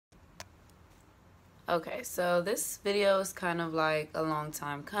Okay, so this video is kind of like a long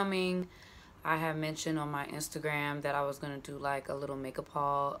time coming. I have mentioned on my Instagram that I was going to do like a little makeup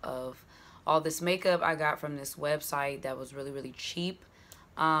haul of all this makeup I got from this website that was really cheap.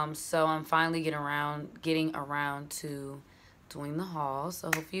 So I'm finally getting around to doing the haul.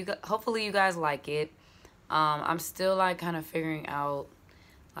 So hopefully you guys like it. I'm still like kind of figuring out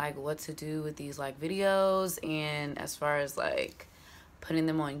like what to do with these like videos, and as far as like putting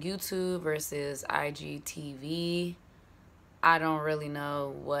them on YouTube versus IGTV, I don't really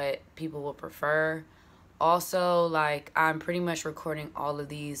know what people will prefer. Also, like, I'm pretty much recording all of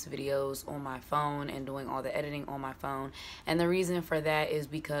these videos on my phone and doing all the editing on my phone. And the reason for that is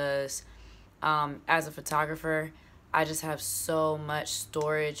because as a photographer, I just have so much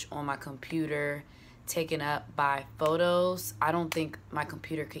storage on my computer taken up by photos. I don't think my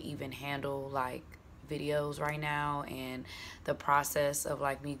computer could even handle like videos right now, and the process of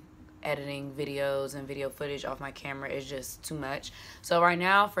like me editing videos and video footage off my camera is just too much. So right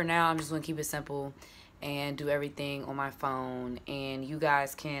now, for now, I'm just gonna keep it simple and do everything on my phone. And you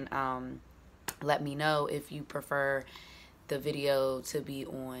guys can let me know if you prefer the video to be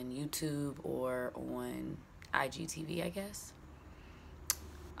on YouTube or on IGTV, I guess.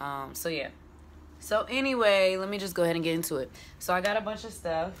 So yeah. So anyway, let me just go ahead and get into it. So I got a bunch of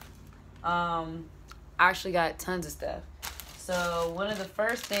stuff. I actually got tons of stuff. So one of the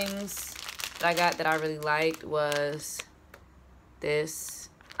first things that I got that I really liked was this.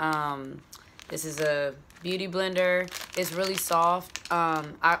 This is a beauty blender. It's really soft.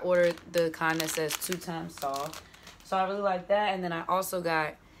 I ordered the kind that says 2 times soft. So I really like that. And then I also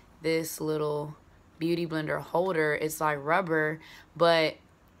got this little beauty blender holder. It's like rubber, but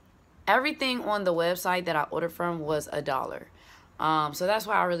everything on the website that I ordered from was $1. So that's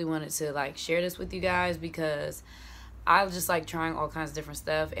why I really wanted to like share this with you guys, because I just like trying all kinds of different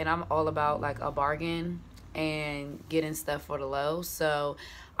stuff, and I'm all about like a bargain and getting stuff for the low. So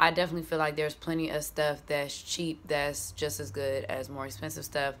I definitely feel like there's plenty of stuff that's cheap that's just as good as more expensive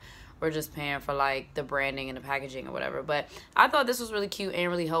stuff. We're just paying for like the branding and the packaging or whatever. But I thought this was really cute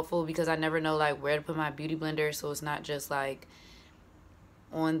and really helpful, because I never know like where to put my beauty blender, so it's not just like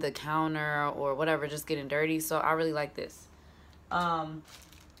on the counter or whatever just getting dirty. So I really like this.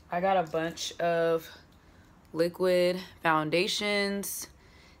 I got a bunch of liquid foundations.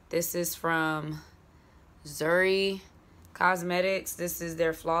 This is from Zuri Cosmetics. This is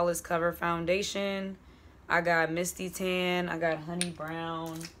their Flawless Cover Foundation. I got Misty Tan. I got Honey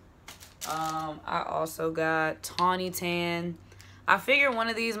Brown. I also got Tawny Tan. I figure one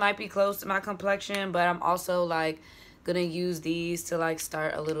of these might be close to my complexion, but I'm also like gonna use these to like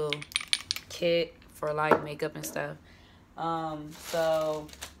start a little kit for like makeup and stuff. So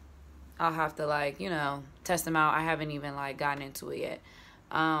I'll have to like, you know, test them out. I haven't even like gotten into it yet.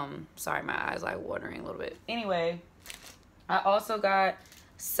 Sorry, my eyes like watering a little bit. Anyway, I also got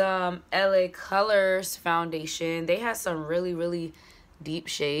some LA Colors foundation. They had some really deep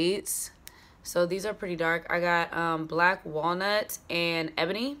shades. So these are pretty dark. I got Black Walnut and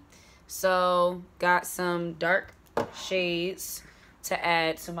Ebony. So got some dark shades to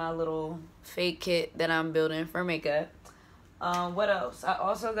add to my little fake kit that I'm building for makeup. What else? I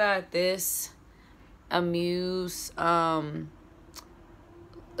also got this Amuse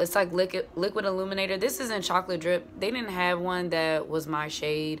it's like liquid illuminator. This is in chocolate drip. They didn't have one that was my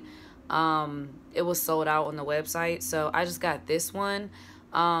shade. It was sold out on the website, so I just got this one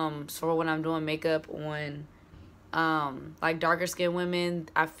for when I'm doing makeup on like darker skin women.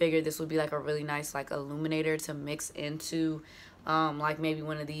 I figured this would be like a really nice like illuminator to mix into like maybe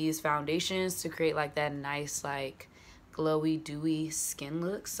one of these foundations to create like that nice like glowy dewy skin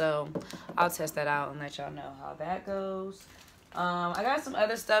look. So I'll test that out and let y'all know how that goes. I got some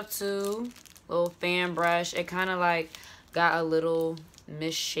other stuff too. Little fan brush. It kind of like got a little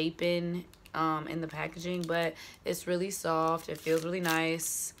misshapen in the packaging, but it's really soft. It feels really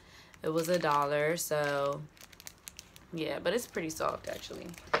nice. It was $1, so yeah, but it's pretty soft actually.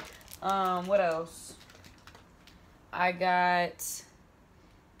 What else? I got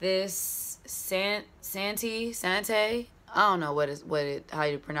this Sante. I don't know how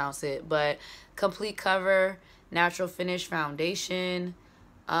you pronounce it, but complete cover natural finish foundation.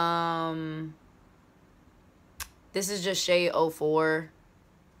 This is just shade 04.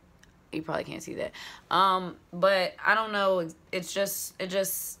 You probably can't see that. But I don't know. It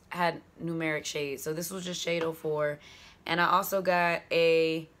just had numeric shades. So this was just shade 04. And I also got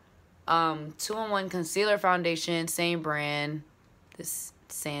a 2-in-1 concealer foundation, same brand, this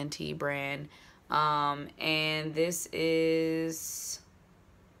Sante brand. And this is,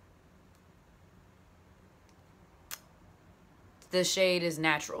 the shade is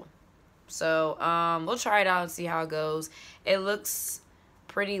natural. So we'll try it out and see how it goes. It looks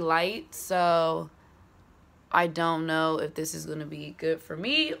pretty light, so I don't know if this is gonna be good for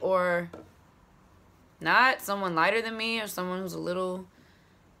me or not. Someone lighter than me or someone who's a little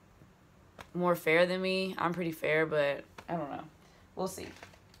more fair than me. I'm pretty fair, but I don't know. We'll see.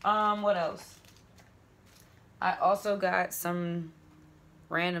 What else? I also got some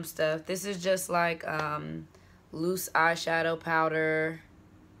random stuff. This is just like loose eyeshadow powder,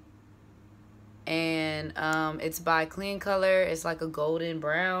 and it's by Clean Color. It's like a golden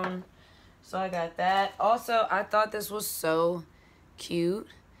brown, so I got that. Also, I thought this was so cute.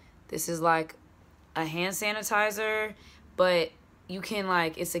 This is like a hand sanitizer, but you can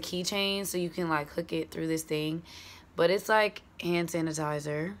like, it's a keychain, so you can like hook it through this thing, but it's like hand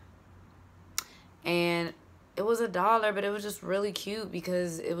sanitizer, and it was $1, but it was just really cute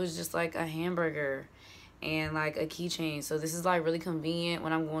because it was just like a hamburger and like a keychain. So this is like really convenient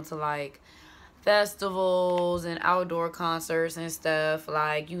when I'm going to like festivals and outdoor concerts and stuff.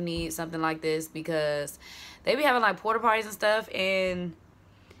 Like, you need something like this because they be having like porta potties and stuff, and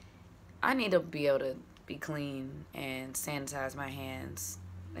I need to be able to be clean and sanitize my hands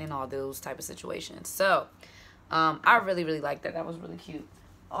in all those type of situations. So I really like that. That was really cute.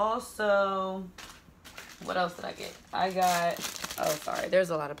 Also, what else did I get? I got, oh sorry, there's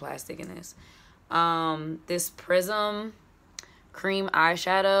a lot of plastic in this. This Prism cream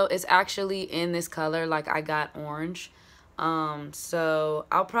eyeshadow. It's actually in this color. Like, I got orange. So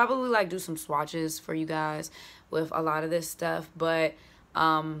I'll probably like do some swatches for you guys with a lot of this stuff, but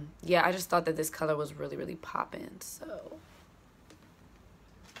yeah, I just thought that this color was really popping. So,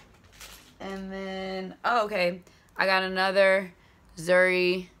 and then, oh, okay, I got another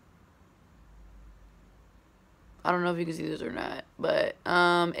Zuri. I don't know if you can see this or not, but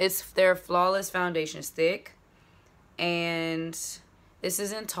it's their Flawless Foundation Stick, and this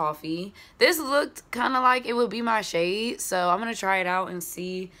is in Toffee. This looked kind of like it would be my shade, so I'm gonna try it out and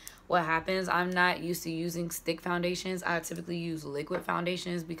see what happens. I'm not used to using stick foundations. I typically use liquid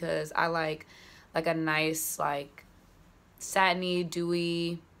foundations because I like a nice, like, satiny,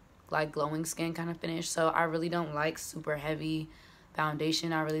 dewy, like glowing skin kind of finish. So I really don't like super heavy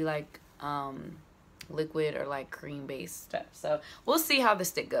foundation. I really like liquid or like cream based stuff. So we'll see how the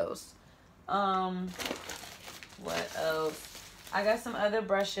stick goes. What else? I got some other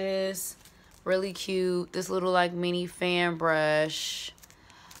brushes, really cute. This little like mini fan brush,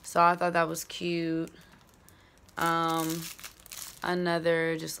 so I thought that was cute. Another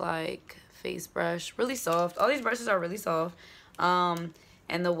just like face brush, really soft. All these brushes are really soft. And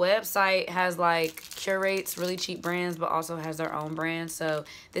the website has like curates really cheap brands, but also has their own brand. So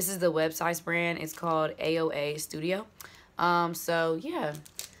this is the website's brand. It's called AOA Studio. So yeah,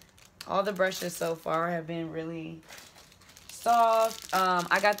 all the brushes so far have been really soft.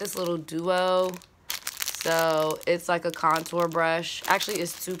 I got this little duo. So it's like a contour brush. Actually,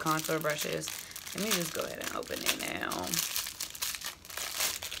 it's 2 contour brushes. Let me just go ahead and open it now.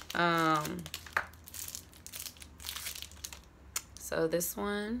 So this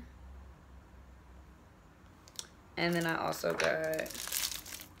one, and then I also got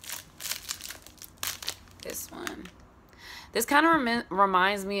this one. This kind of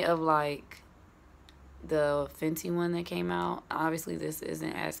reminds me of like the Fenty one that came out. Obviously this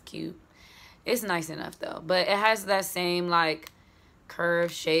isn't as cute. It's nice enough though, but it has that same like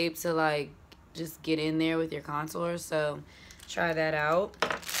curved shape to like just get in there with your contour. So try that out.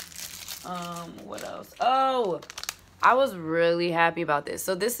 What else? Oh, I was really happy about this.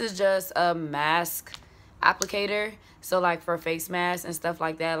 So this is just a mask applicator. So like for face masks and stuff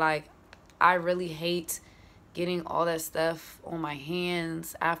like that, like I really hate getting all that stuff on my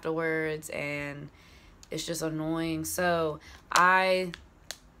hands afterwards, and it's just annoying. So I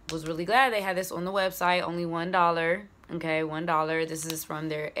was really glad they had this on the website. Only $1. Okay, $1. This is from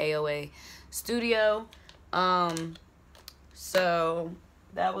their AOA Studio. So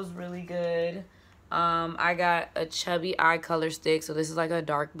that was really good. I got a chubby eye color stick. So this is like a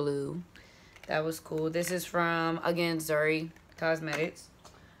dark blue. That was cool. This is from, again, Zuri Cosmetics.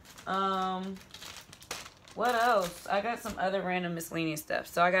 What else? I got some other random miscellaneous stuff.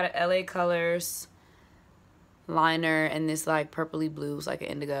 So I got an LA Colors liner, and this like purpley blue. It's like an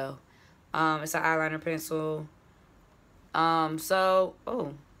indigo. It's an eyeliner pencil. So,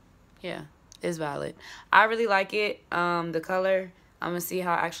 oh, yeah, it's valid. I really like it. The color. I'm gonna see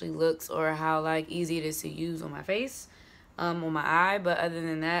how it actually looks, or how like easy it is to use on my face, on my eye. But other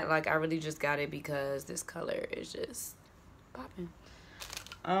than that, like I really just got it because this color is just popping.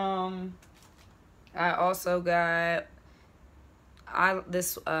 I also got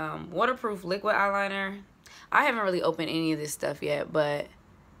this waterproof liquid eyeliner. I haven't really opened any of this stuff yet, but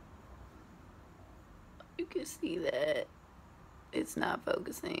You can see that it's not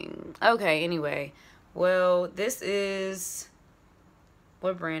focusing. Okay, anyway. Well, this is,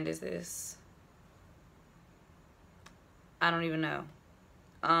 what brand is this? I don't even know.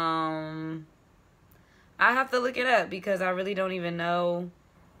 I have to look it up because I really don't even know.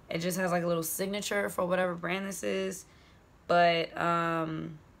 It just has like a little signature for whatever brand this is. But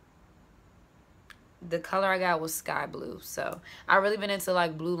the color I got was sky blue. So I really been into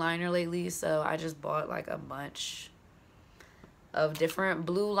like blue liner lately, so I just bought like a bunch of different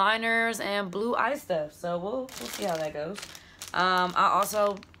blue liners and blue eye stuff. So we'll see how that goes. I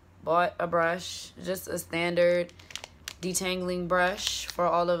also bought a brush, just a standard detangling brush for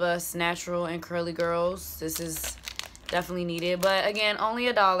all of us natural and curly girls. This is definitely needed, but again, only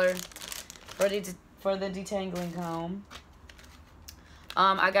 $1 for the detangling comb.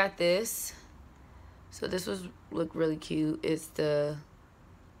 I got this. So this look really cute. It's the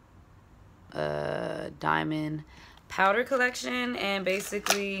diamond powder collection, and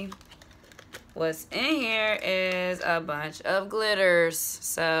basically what's in here is a bunch of glitters.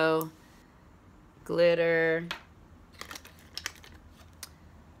 So glitter,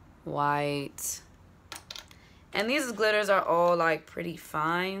 white, and these glitters are all like pretty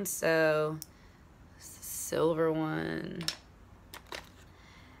fine. So silver one,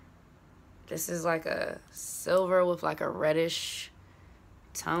 this is like a silver with like a reddish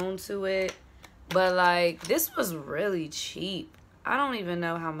tone to it, but like this was really cheap. I don't even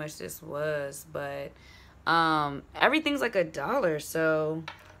know how much this was, but everything's like $1, so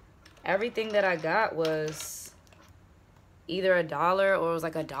everything that I got was either $1 or it was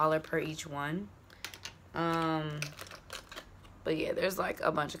like $1 per each one. But yeah, there's like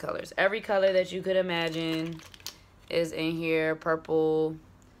a bunch of colors. Every color that you could imagine is in here. Purple.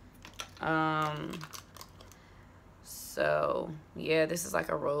 So yeah, this is like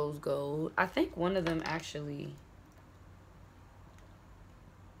a rose gold. I think one of them actually,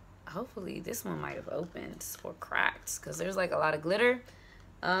 hopefully this one might have opened or cracked because there's like a lot of glitter.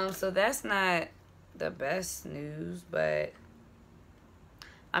 So that's not the best news, but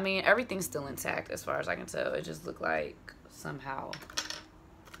I mean, everything's still intact as far as I can tell. It just looked like somehow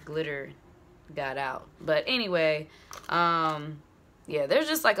glitter got out. But anyway, yeah, there's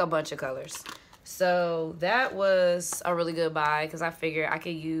just like a bunch of colors. So that was a really good buy because I figured I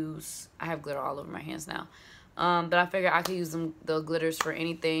could use, I have glitter all over my hands now. But I figured I could use the glitters for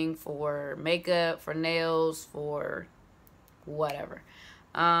anything, for makeup, for nails, for whatever.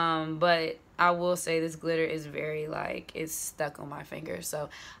 But I will say this glitter is very like, it's stuck on my finger, so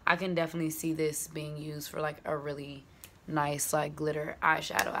I can definitely see this being used for like a really nice like glitter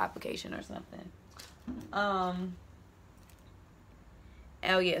eyeshadow application or something.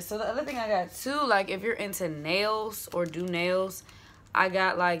 Oh yeah, so the other thing I got too, like if you're into nails or do nails, I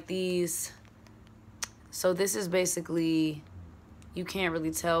got like these. So this is basically, you can't really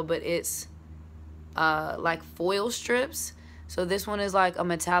tell, but it's like foil strips. So this one is like a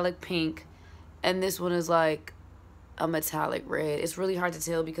metallic pink, and this one is like a metallic red. It's really hard to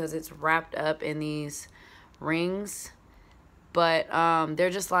tell because it's wrapped up in these rings, but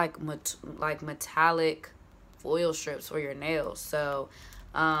they're just like metallic foil strips for your nails. So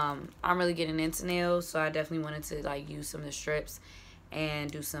I'm really getting into nails, so I definitely wanted to like use some of the strips and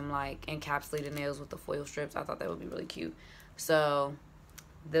do some like encapsulated nails with the foil strips. I thought that would be really cute. So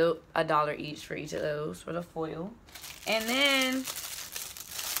the $1 each for each of those for the foil. And then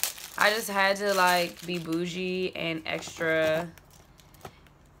I just had to like be bougie and extra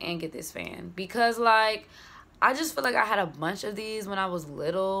and get this fan because like I just feel like I had a bunch of these when I was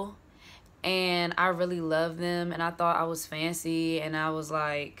little and I really loved them, and I thought I was fancy, and I was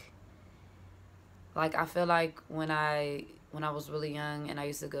like I feel like when I was really young and I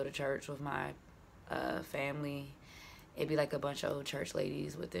used to go to church with my family, it'd be like a bunch of old church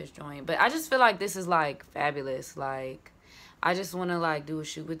ladies with this joint. But I just feel like this is like fabulous. Like I just want to like do a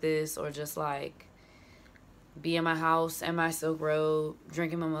shoot with this, or just like be in my house in my silk robe,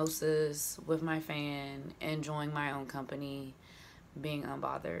 drinking mimosas with my fan, enjoying my own company, being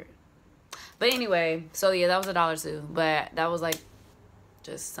unbothered. But anyway, so yeah, that was $1 too, but that was like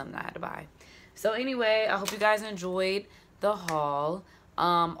just something I had to buy. So anyway, I hope you guys enjoyed the haul.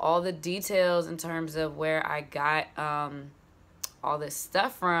 All the details in terms of where I got all this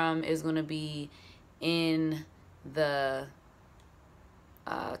stuff from is going to be in the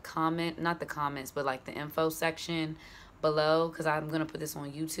not the comments, but like the info section below, because I'm going to put this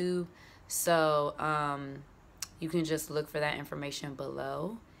on YouTube. So you can just look for that information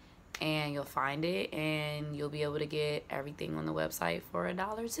below and you'll find it, and you'll be able to get everything on the website for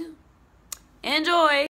 $1 too. Enjoy!